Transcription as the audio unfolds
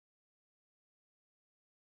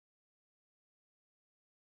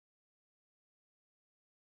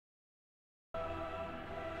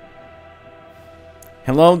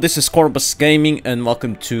Hello, this is Corbus Gaming and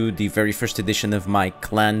welcome to the very first edition of my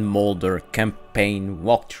Clan Moulder campaign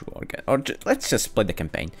walkthrough. Let's just play the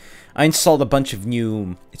campaign. I installed a bunch of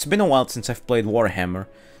new... It's been a while since I've played Warhammer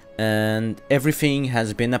and everything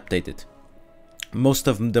has been updated. Most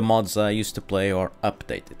of the mods I used to play are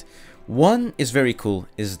updated. One is very cool,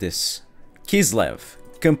 is this. Kislev.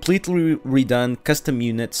 Completely redone, custom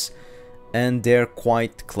units, and they're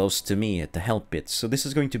quite close to me at the hell pit, so this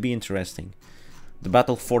is going to be interesting. The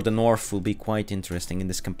battle for the north will be quite interesting in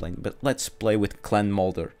this campaign, but let's play with Clan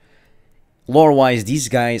Moulder. Lore-wise, these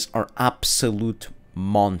guys are absolute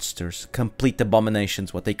monsters, complete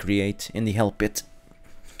abominations what they create in the hell pit.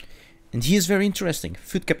 And he is very interesting.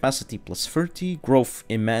 Food capacity plus 30, growth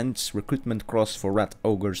immense, recruitment cross for rat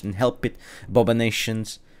ogres and hell pit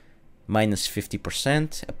abominations minus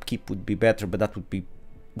 50%. Upkeep would be better, but that would be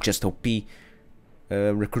just OP.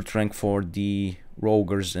 Recruit rank for the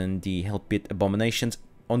ogres and the hell pit abominations.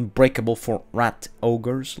 Unbreakable for rat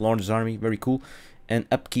ogres, Lord's army, very cool. And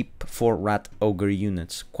upkeep for rat ogre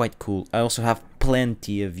units, quite cool. I also have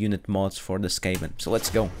plenty of unit mods for the Skaven, so let's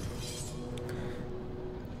go.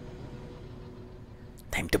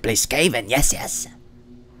 Time to play Skaven, yes.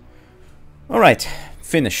 Alright,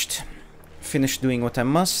 finished. Finished doing what I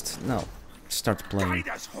must. Now, start playing.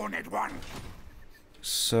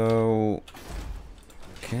 So...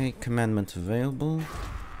 Okay, commandment available.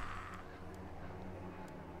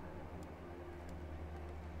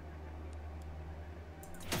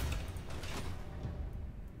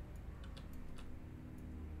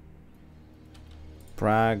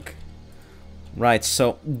 Prague. Right,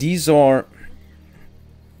 so these are...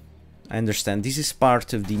 I understand, this is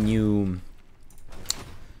part of the new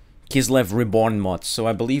Kislev Reborn mod, so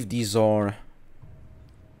I believe these are...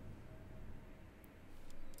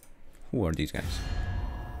 Who are these guys?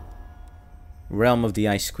 Realm of the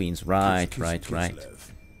Ice Queens, right.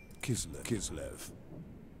 Kislev.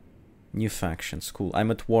 New factions, cool. I'm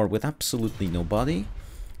at war with absolutely nobody.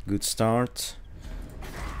 Good start.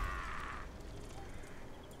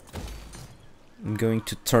 I'm going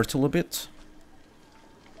to turtle a bit.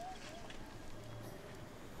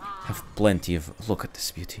 Have plenty of... Look at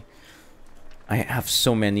this beauty. I have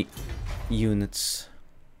so many units.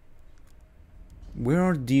 Where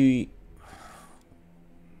are the...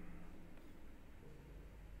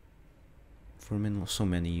 So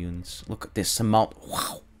many units. Look at this amount.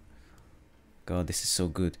 Wow. God, this is so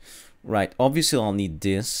good. Right, obviously I'll need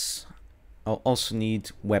this. I'll also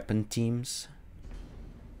need weapon teams.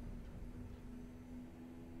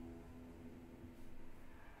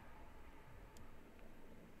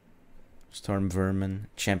 Storm Vermin.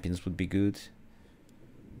 Champions would be good.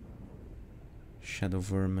 Shadow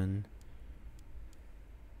Vermin.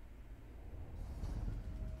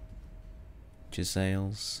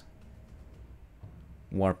 Giselles.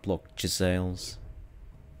 Warplock Giselles.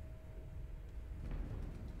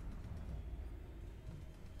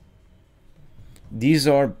 These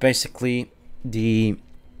are basically the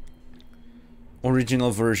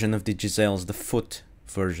original version of the Giselles, the foot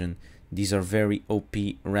version. These are very OP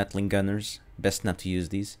rattling gunners. Best not to use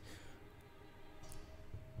these.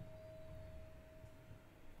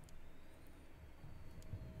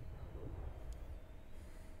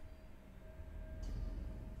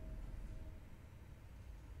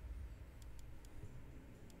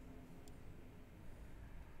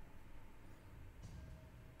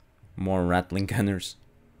 More rattling gunners.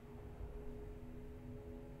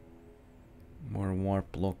 More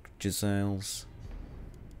Warplock Giselles.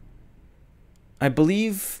 I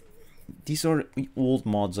believe these are old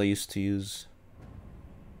mods I used to use.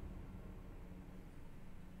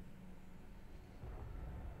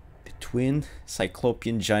 The twin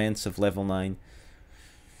Cyclopean Giants of level 9.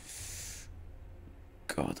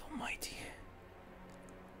 God almighty.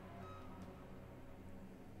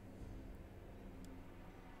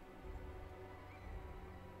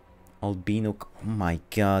 Albino, oh my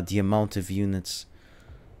god, the amount of units.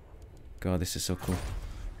 God, this is so cool.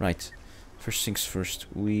 Right, first things first,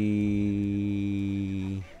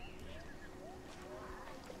 we...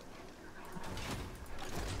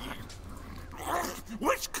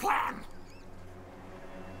 Which clan?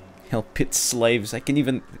 Hell pit slaves, I can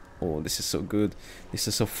even... Oh, this is so good. This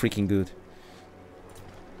is so freaking good.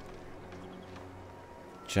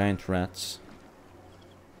 Giant rats.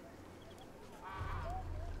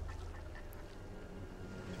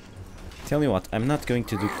 Tell you what, I'm not going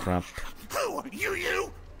to do crap. Who?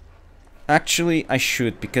 You? Actually, I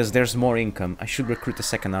should, because there's more income. I should recruit a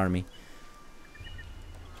second army.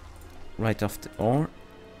 Right off the... Or...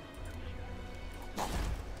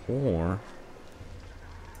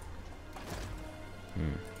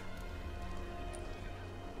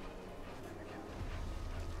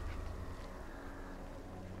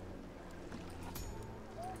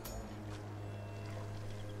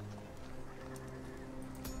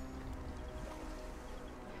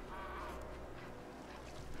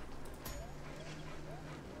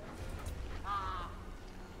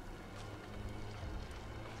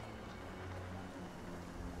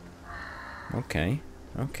 Okay,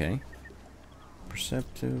 okay.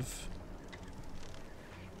 Perceptive.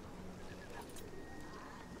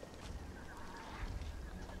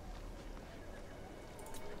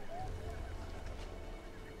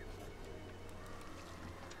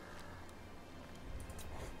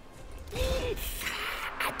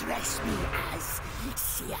 Address me as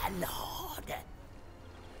Sir Lord.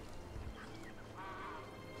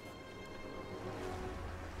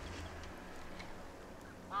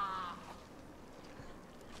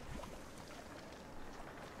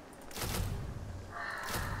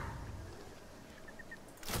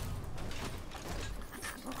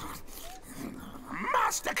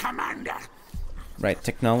 Master Commander. Right,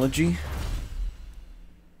 technology.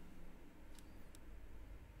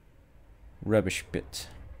 Rubbish pit.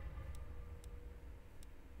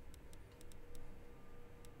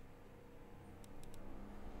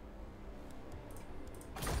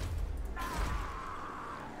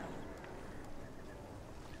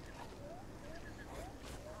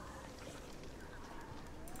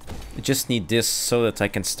 I just need this so that I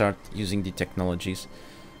can start using the technologies.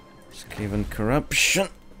 Skaven corruption.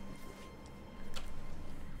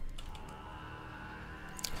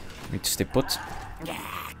 Need to stay put.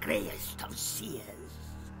 Greyest of seers.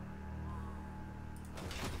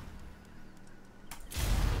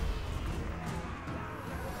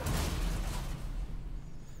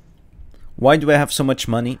 Why do I have so much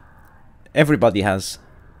money? Everybody has.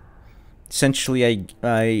 Essentially,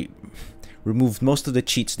 I removed most of the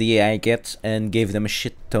cheats the AI gets and gave them a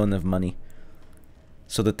shit ton of money.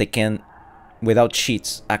 So that they can, without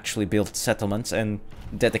cheats, actually build settlements and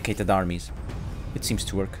dedicated armies. It seems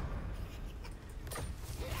to work.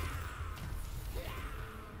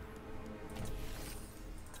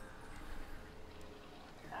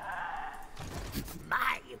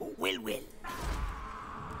 My will.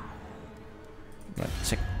 Right,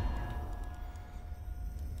 check.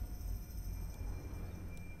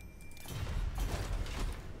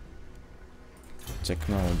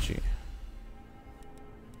 Technology.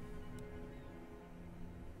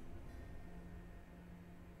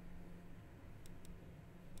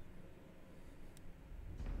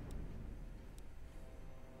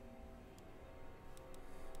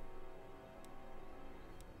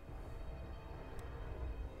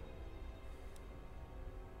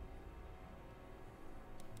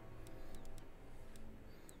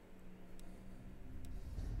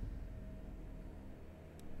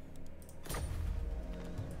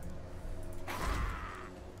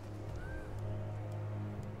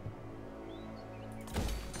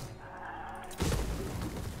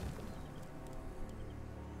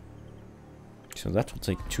 So that will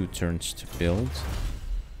take 2 turns to build.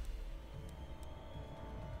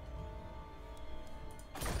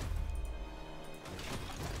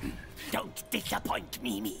 Don't disappoint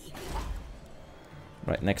me.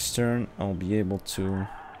 Right, next turn I'll be able to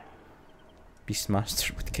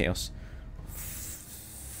Beastmaster with Chaos.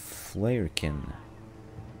 Flarekin.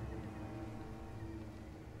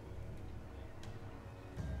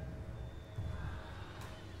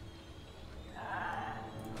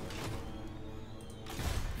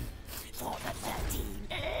 For the 13.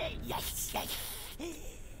 Yes.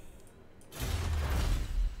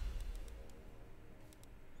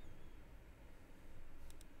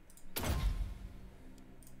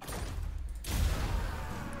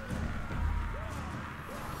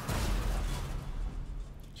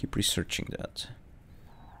 Keep researching that.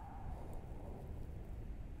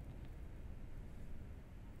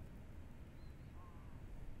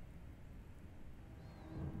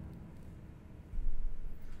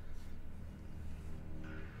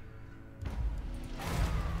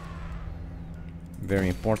 Very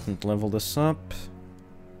important, level this up.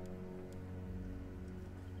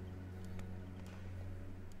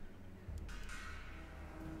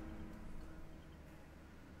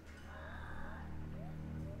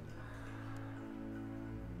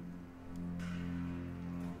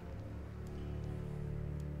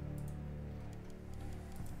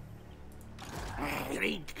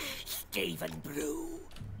 Drink Stephen Brew.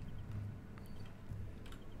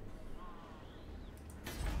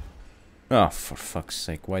 Oh, for fuck's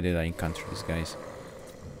sake, why did I encounter these guys?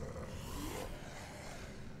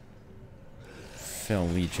 Fell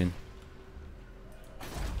Legion.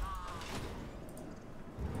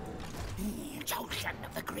 Chosen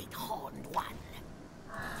of the Great Horned One.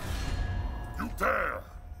 You dare!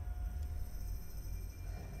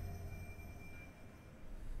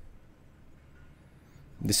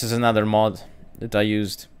 This is another mod that I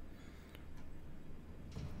used.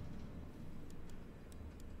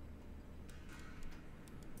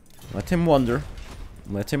 Let him wander.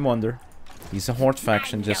 Let him wander. He's a horde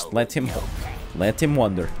faction, just let him Let him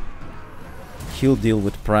wander. He'll deal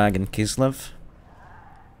with Prague and Kislev.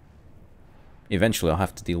 Eventually I'll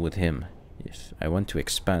have to deal with him if I want to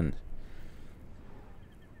expand.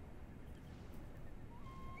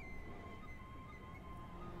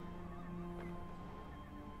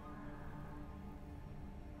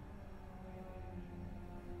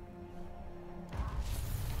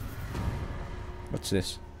 What's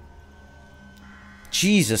this?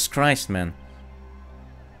 Jesus Christ, man.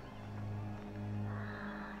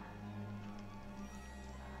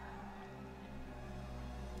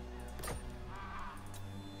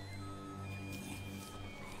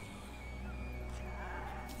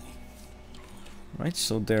 Right,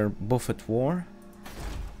 so they're both at war.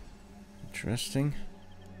 Interesting.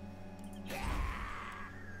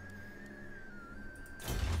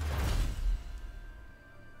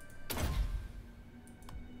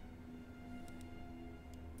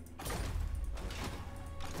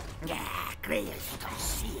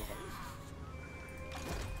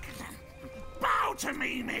 Bow to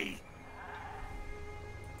me!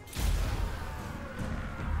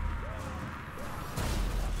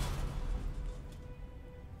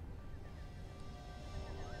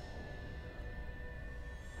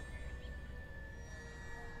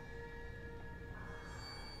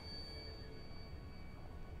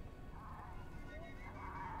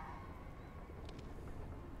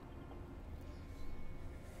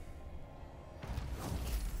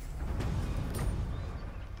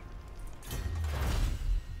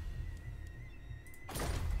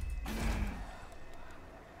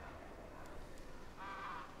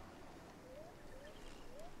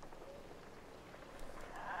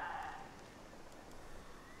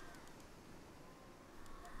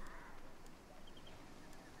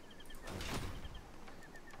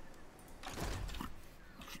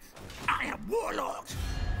 Warlord!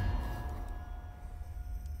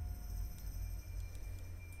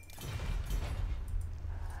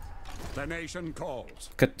 The nation calls.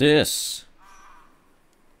 Look at this.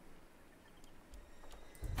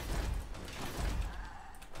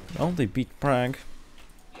 Well, they beat Prague.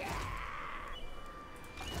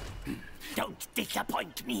 Don't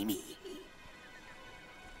disappoint me.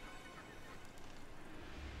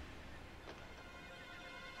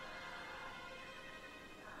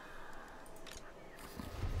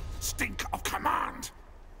 Stink of command.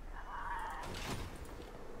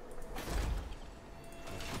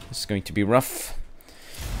 This is going to be rough.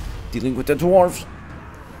 Dealing with the dwarves.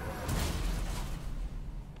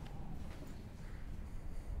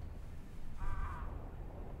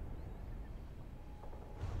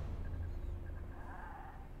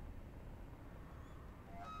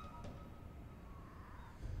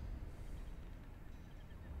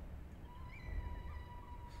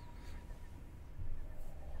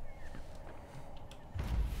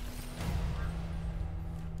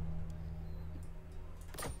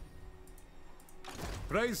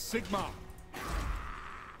 Praise Sigma.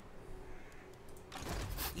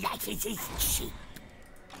 Life is cheap.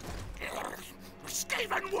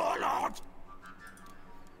 Skaven warlord.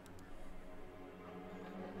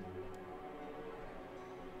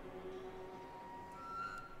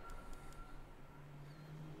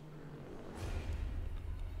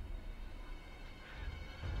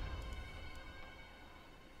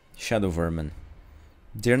 Shadow Vermin.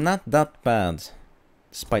 They're not that bad,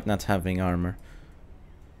 despite not having armor.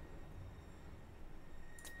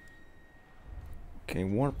 Okay,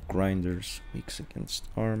 warp grinders, weak against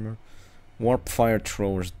armor. Warp fire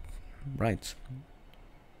throwers, right.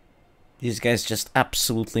 These guys just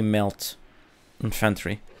absolutely melt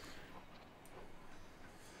infantry.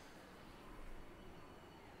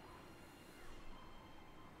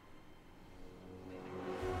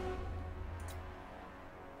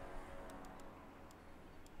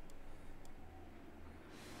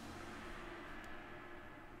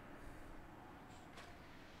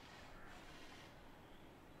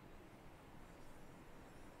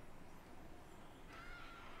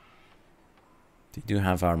 They do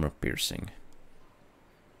have armor piercing.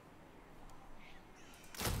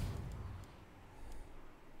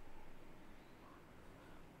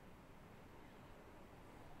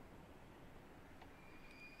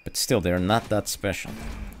 But still, they're not that special.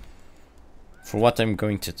 For what I'm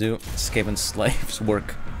going to do, Skaven slaves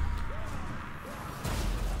work.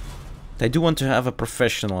 I do want to have a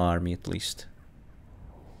professional army at least.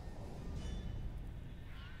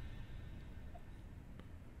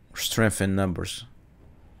 Strength in numbers.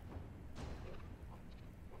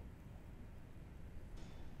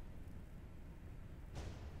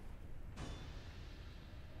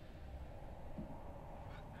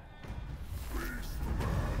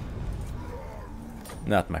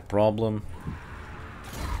 Not my problem.